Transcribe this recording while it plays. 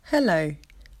Hello,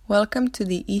 welcome to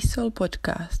the ESOL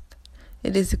Podcast.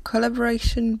 It is a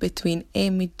collaboration between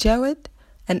Amy Jowett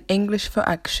and English for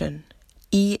Action,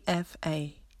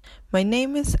 EFA. My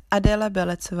name is Adela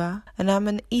Belecova and I'm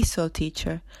an ESOL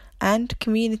teacher and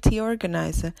community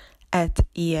organizer at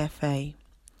EFA.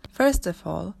 First of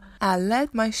all, I'll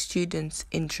let my students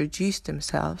introduce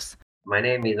themselves. My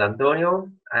name is Antonio.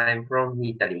 I'm from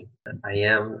Italy. I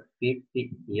am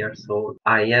 50 years old.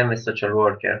 I am a social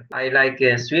worker. I like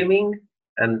swimming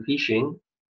and fishing.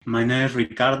 My name is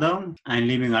Ricardo. I'm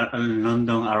living in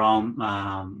London around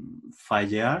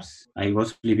 5 years. I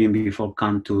was living before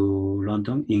come to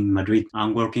London in Madrid.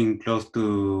 I'm working close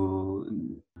to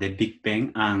the Big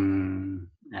Ben and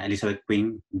Elizabeth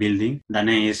Queen building. The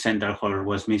name is Central Hall,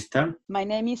 Westminster. My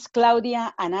name is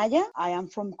Claudia Anaya. I am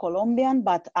from Colombia,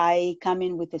 but I come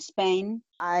in with Spain.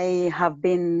 I have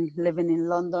been living in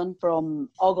London from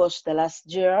August the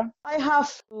last year. I have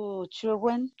 2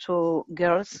 children, 2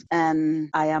 girls, and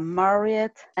I am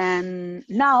married. And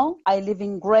now I live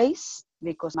in Grace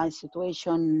because my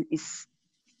situation is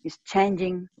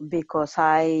changing because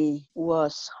I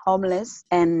was homeless,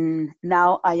 and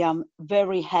now I am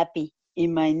very happy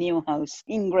in my new house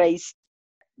in Grace.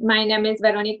 My name is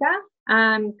Veronica.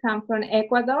 I come from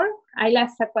Ecuador. I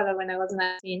left Ecuador when I was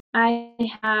 19. I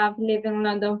have lived in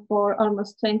London for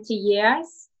almost 20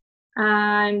 years.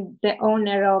 I'm the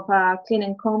owner of a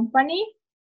cleaning company,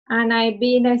 and I've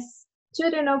been a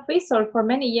student of ESOL for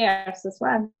many years as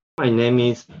well. My name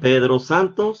is Pedro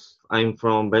Santos. I'm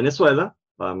from Venezuela.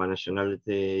 My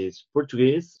nationality is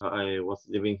Portuguese. I was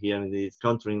living here in this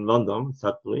country in London,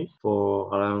 sadly,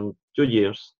 for around 2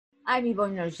 years. I'm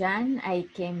Yvonne Lorjan. I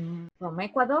came from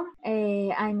Ecuador.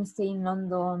 I'm staying in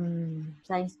London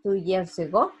since 2 years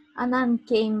ago, and I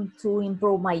came to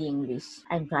improve my English.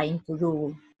 I'm trying to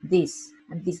do this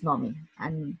at this moment,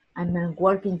 and I'm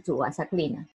working too as a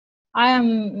cleaner. I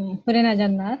am Purina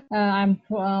Jannat. I'm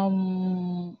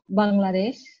from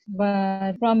Bangladesh,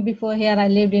 but from before here I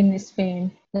lived in Spain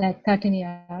like 13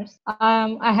 years.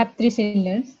 I have 3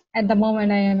 children. At the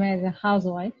moment I am as a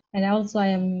housewife, and also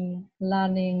I am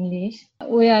learning English.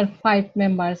 We are 5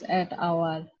 members at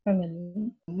our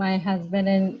family. My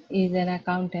husband is an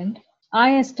accountant.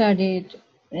 I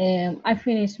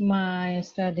finished my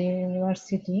study in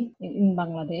university in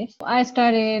Bangladesh. I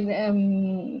studied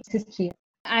history.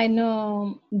 I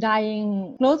know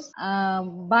dyeing clothes,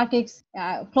 batiks,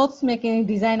 clothes making,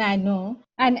 design I know,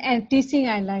 and teaching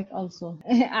I like also.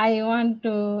 I want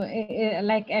to,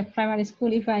 like at primary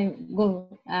school, if I go,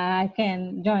 I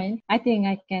can join. I think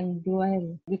I can do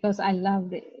well because I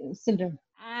love the children.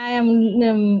 I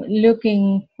am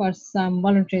looking for some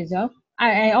voluntary job.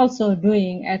 I also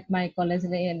doing at my college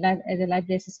as a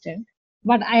library assistant.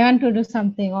 But I want to do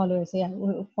something always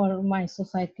for my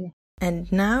society.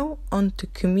 And now on to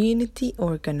community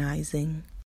organizing.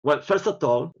 Well, first of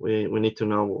all, we need to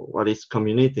know what is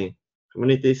community.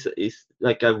 Community is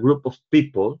like a group of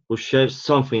people who share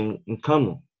something in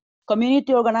common.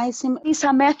 Community organizing is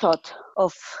a method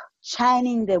of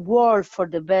changing the world for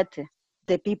the better.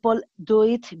 The people do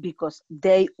it because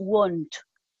they want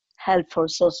help for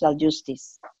social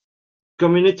justice.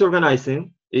 Community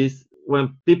organizing is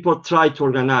when people try to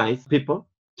organize people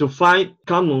to find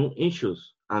common issues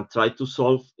and try to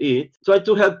solve it, try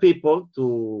to help people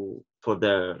for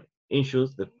their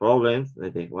issues, the problems,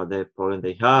 what the problem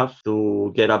they have,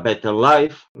 to get a better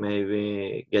life,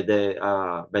 maybe get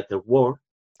a better work.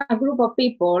 A group of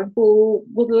people who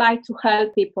would like to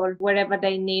help people wherever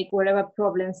they need, whatever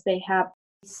problems they have.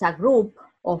 It's a group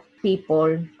of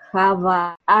people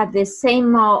have the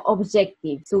same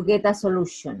objective to get a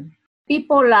solution.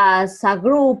 People as a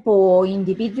group or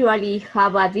individually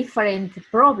have different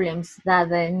problems that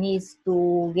needs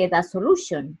to get a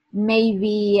solution.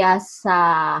 Maybe as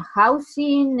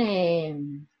housing,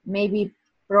 maybe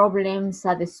problems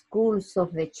at the schools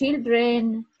of the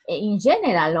children, in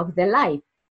general of the life.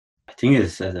 I think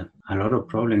it's a lot of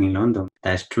problem in London.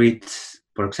 The streets,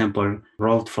 for example,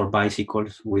 road for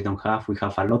bicycles, we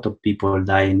have a lot of people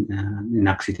dying in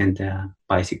accidental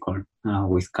bicycle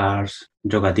with cars,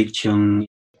 drug addiction.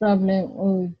 Problem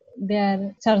with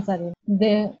their surgery.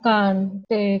 They can't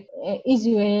take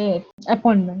easy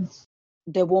appointments.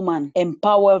 The woman,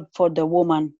 empowered for the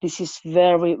woman. This is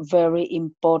very, very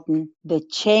important. The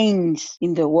change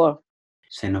in the world.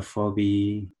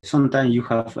 Xenophobia. Sometimes you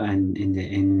have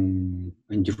in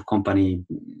your company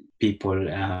people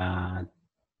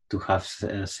to have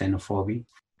xenophobia.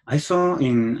 I saw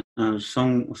in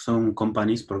some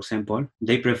companies, for example,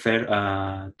 they prefer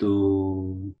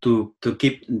to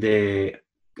keep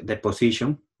the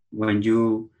position when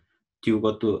you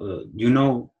go to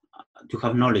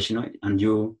have knowledge, and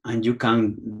you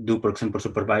can do, for example,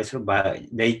 supervisor, but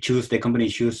the company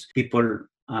choose people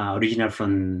original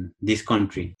from this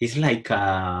country. It's like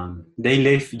they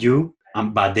leave you,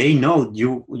 but they know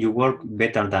you work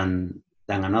better than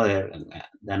another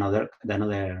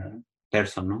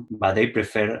person, no? But they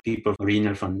prefer people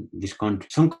original from this country.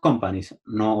 Some companies,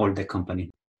 not all the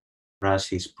companies.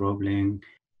 Racist problem.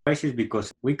 Racist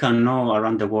because we can know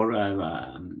around the world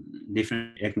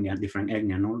different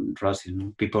ethnia, no? Races,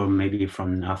 no? People maybe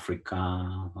from Africa,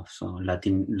 also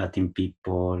Latin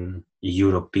people,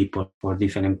 Europe people, for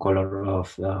different color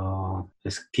of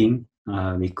skin.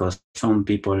 Because some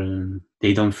people,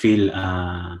 they don't feel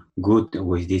good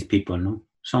with these people, no?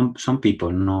 Some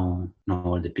people, not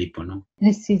all the people, no?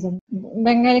 Racism.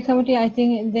 Bengali community, I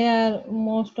think they are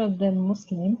most of them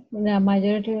Muslim. The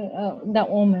majority, the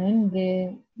women,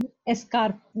 they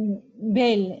scarf,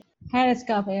 veil, hair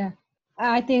scarf. Yeah,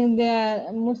 I think they are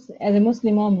as a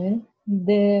Muslim woman,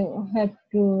 they have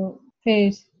to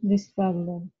face this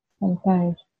problem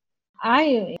sometimes.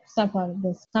 I suffer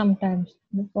this sometimes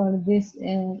for this.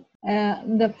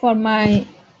 For my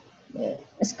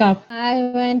scarf. I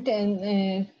went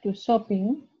to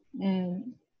shopping,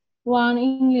 and one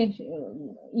English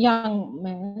young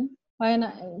man, when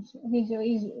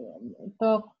he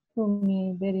talked to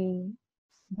me very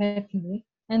badly,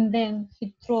 and then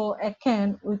he threw a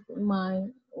can with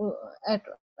at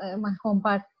my home,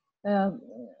 but uh,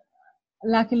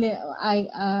 luckily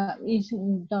they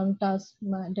don't touch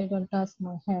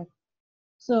my head.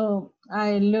 So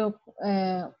I look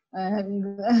like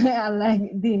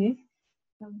this,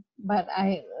 but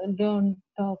I don't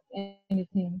talk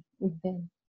anything with them.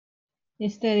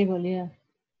 It's terrible, yeah.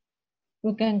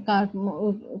 You can cut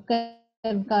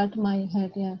my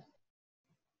head, yeah.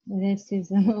 This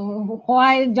is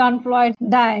why John Floyd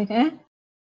died.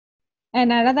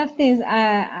 And another thing,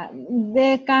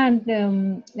 they can't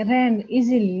rent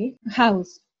easily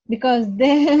house because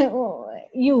they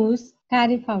use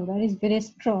curry powder is very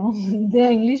strong.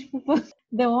 The English people,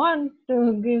 they want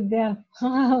to give their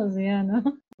house,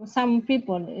 Some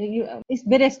people, it's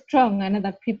very strong.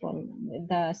 Another people,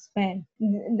 the Spain,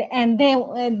 and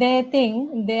they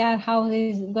think their house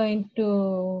is going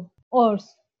to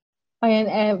worse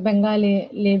when Bengali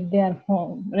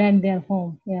rent their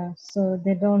home, so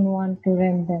they don't want to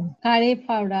rent them. Curry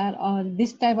powder or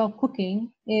this type of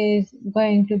cooking is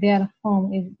going to their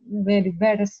home is very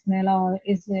bad smell or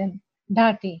is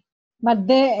dirty. But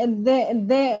they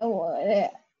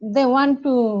want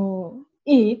to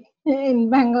eat in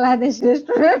Bangladesh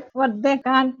restaurant, but they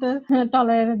can't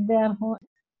tolerate their home.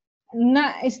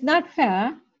 No, it's not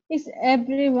fair. It's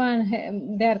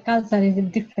everyone, their culture is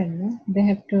different. No? They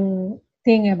have to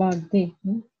think about this.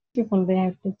 No? People, they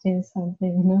have to change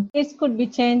something. No? It could be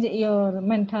change your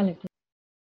mentality.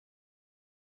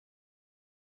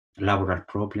 Laboral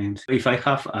problems. If I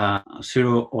have a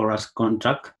 0 hours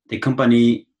contract, the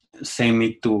company send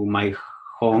me to my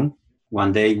home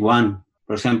one day.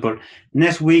 For example,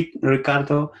 next week,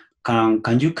 Ricardo,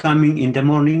 can you come in the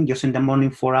morning, just in the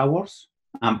morning 4 hours?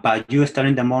 But you start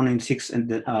in the morning 6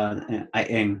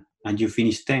 a.m. and you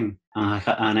finish 10.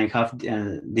 And I have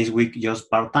this week just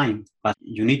part-time, but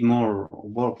you need more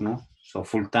work, no? So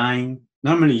full-time.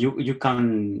 Normally you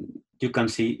can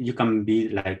be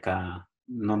like a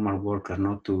normal worker,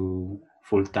 not to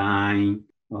full-time,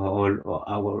 all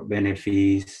our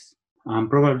benefits. And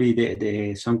probably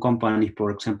the some companies,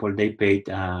 for example, they paid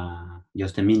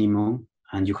just the minimum,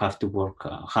 and you have to work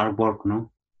hard work,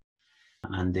 no?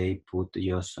 And they put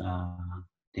just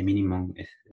the minimum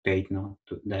paid, no?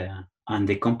 And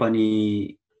the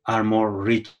company are more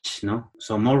rich, no?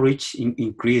 So more rich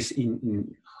increase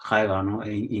in higher, no?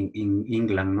 In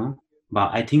England, no?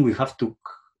 But I think we have to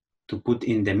put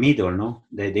in the middle, no?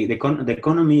 The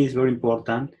economy is very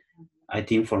important. I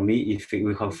think for me, if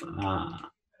we have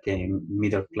the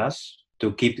middle class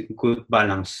to keep good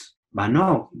balance. But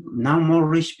no, now more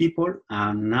rich people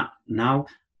and now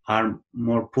are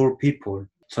more poor people.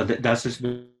 So that's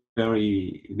a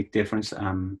very big difference.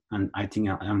 And I think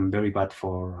I'm very bad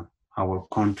for our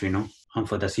country, no? And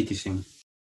for the citizen.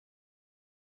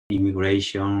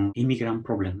 Immigrant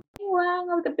problem. One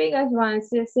of the biggest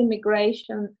ones is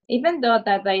immigration. Even though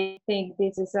that I think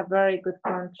this is a very good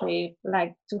country,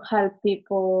 like to help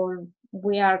people,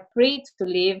 we are free to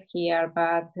live here,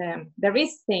 but there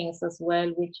is things as well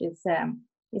which is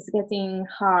getting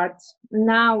hard.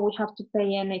 Now we have to pay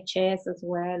NHS as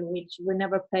well, which we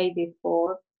never paid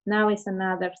before. Now it's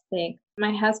another thing.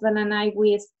 My husband and I,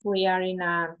 we are in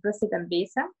a resident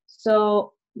visa,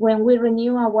 so when we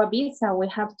renew our visa, we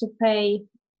have to pay.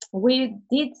 We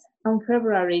did on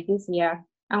February this year,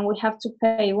 and we have to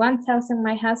pay 1,000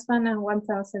 my husband and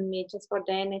 1,000 me just for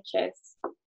the NHS.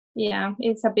 Yeah,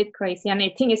 it's a bit crazy, and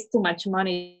I think it's too much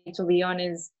money, to be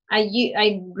honest.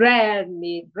 I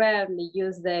rarely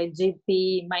use the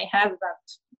GP. My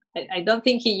husband, I don't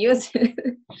think he uses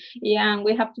it. Yeah, and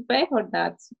we have to pay for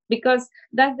that, because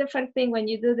that's the first thing when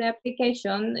you do the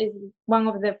application. Is one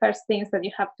of the first things that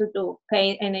you have to do,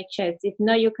 pay NHS. If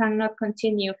no, you cannot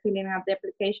continue filling out the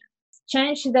application.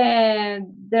 Change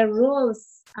the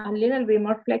rules a little bit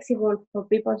more flexible for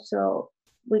people so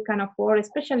we can afford,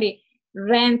 especially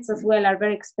rents as well are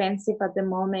very expensive at the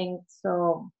moment.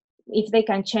 So if they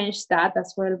can change that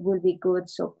as well, will be good,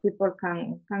 so people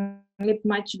can live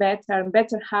much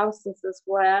better houses as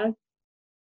well.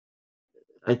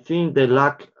 I think the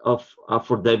lack of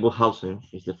affordable housing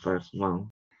is the first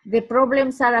one. The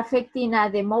problems are affecting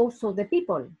the most of the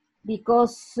people,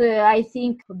 because I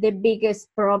think the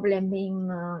biggest problem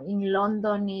in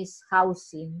London is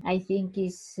housing. I think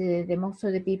is the most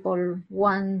of the people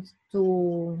want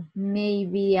to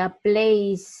maybe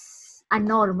a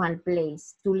normal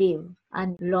place to live,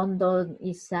 and London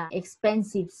is an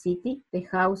expensive city. The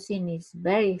housing is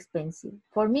very expensive.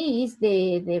 For me, it's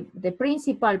the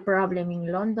principal problem in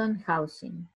London,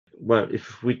 housing. Well,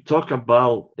 if we talk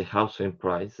about the housing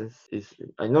prices,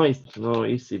 I know it's not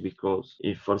easy, because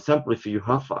if, for example, if you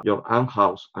have your own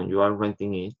house and you are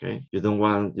renting it, okay, you don't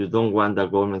want the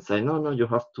government say no, you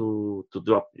have to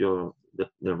drop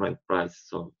the rent price.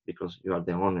 So because you are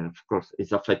the owner, of course,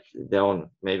 it's affect the owner.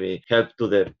 Maybe help to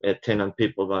the tenant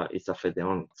people, but it's affect the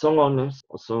owner. Some owners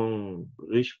or some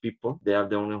rich people, they are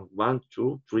the owner of 1,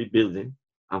 2, 3 buildings,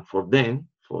 and for them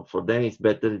it's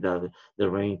better that the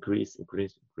rent increase.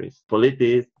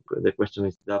 Politics, the question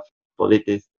is that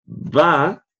politics.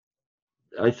 But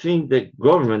I think the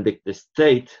government, the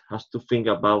state has to think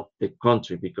about the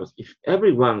country, because if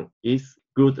everyone is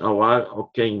good or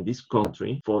okay in this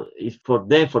country, for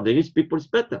the rich people it's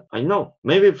better. I know,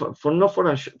 maybe for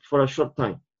a short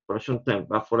time,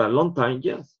 but for a long time,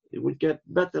 yes, it will get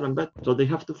better and better. So they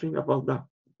have to think about that.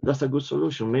 That's a good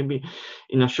solution. Maybe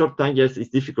in a short time, yes,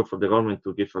 it's difficult for the government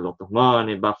to give a lot of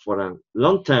money, but for a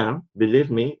long term,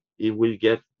 believe me, it will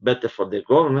get better for the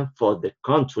government, for the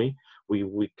country.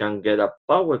 We can get a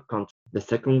power country. The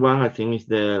second one, I think, is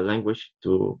the language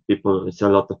to people. It's a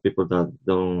lot of people that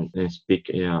don't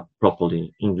speak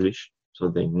properly English, so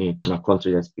they need a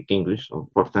country that speak English, so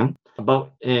important.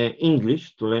 About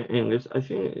English, to learn English, I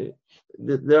think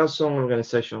there are some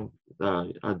organizations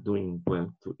that are doing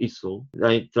well to ESOL,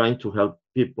 like trying to help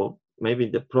people. Maybe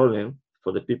the problem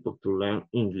for the people to learn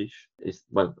English is,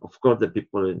 well, of course, the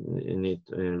people need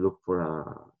to look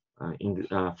for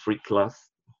a free class.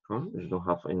 They don't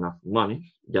have enough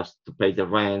money just to pay the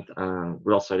rent and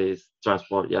groceries,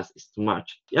 transport. Yes, it's too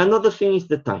much. Another thing is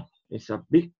the time. It's a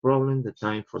big problem, the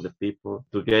time for the people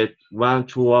to get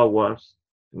 1-2 hours,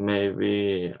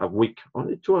 maybe a week,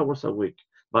 only 2 hours a week.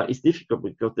 But it's difficult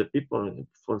because the people,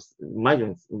 for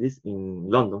migrants in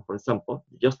London, for example,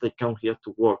 just they come here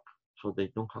to work, so they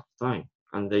don't have time,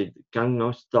 and they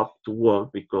cannot stop to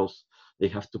work because they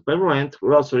have to pay rent,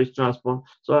 groceries, transport.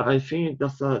 So I think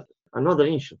that's another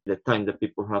issue, the time that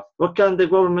people have. What can the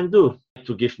government do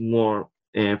to give more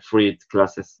free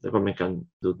classes? The government can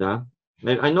do that.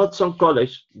 I know some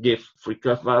colleges give free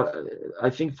class, but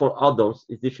I think for others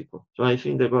it's difficult. So I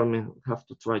think the government have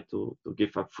to try to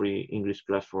give a free English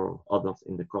class for others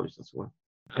in the college as well.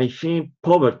 I think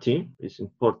poverty is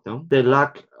important. The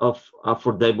lack of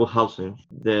affordable housing,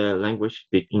 the language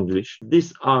speak English.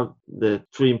 These are the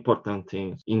 3 important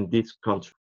things in this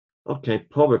country. Okay,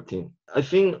 poverty. I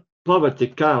think poverty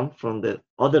comes from the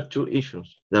other 2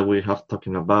 issues that we have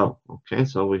talking about. Okay,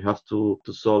 so we have to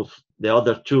solve the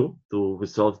other 2 to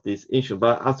resolve this issue.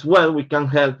 But as well, we can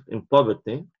help in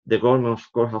poverty. The government,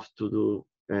 of course, have to do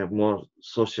more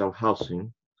social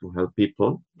housing to help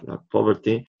people.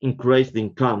 Poverty, increase the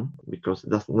income, because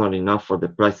that's not enough for the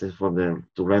prices for them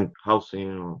to rent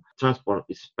housing or transport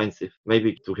is expensive.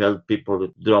 Maybe to help people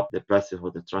drop the prices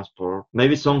of the transport.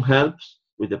 Maybe some helps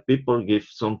with the people, give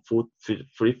some food,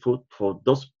 free food for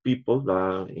those people that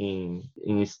are in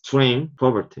extreme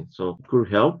poverty. So it could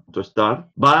help to start,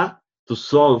 but to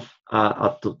solve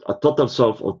a total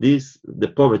solve of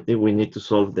the poverty, we need to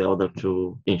solve the other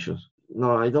 2 issues.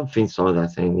 No, I don't think so.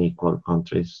 That's in equal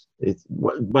countries.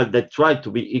 But they try to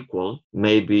be equal.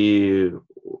 Maybe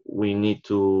we need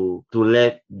to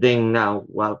let them know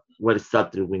what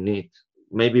exactly we need.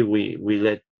 Maybe we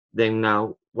let them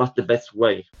know what's the best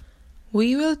way.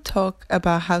 We will talk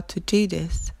about how to do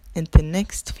this in the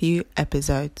next few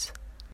episodes.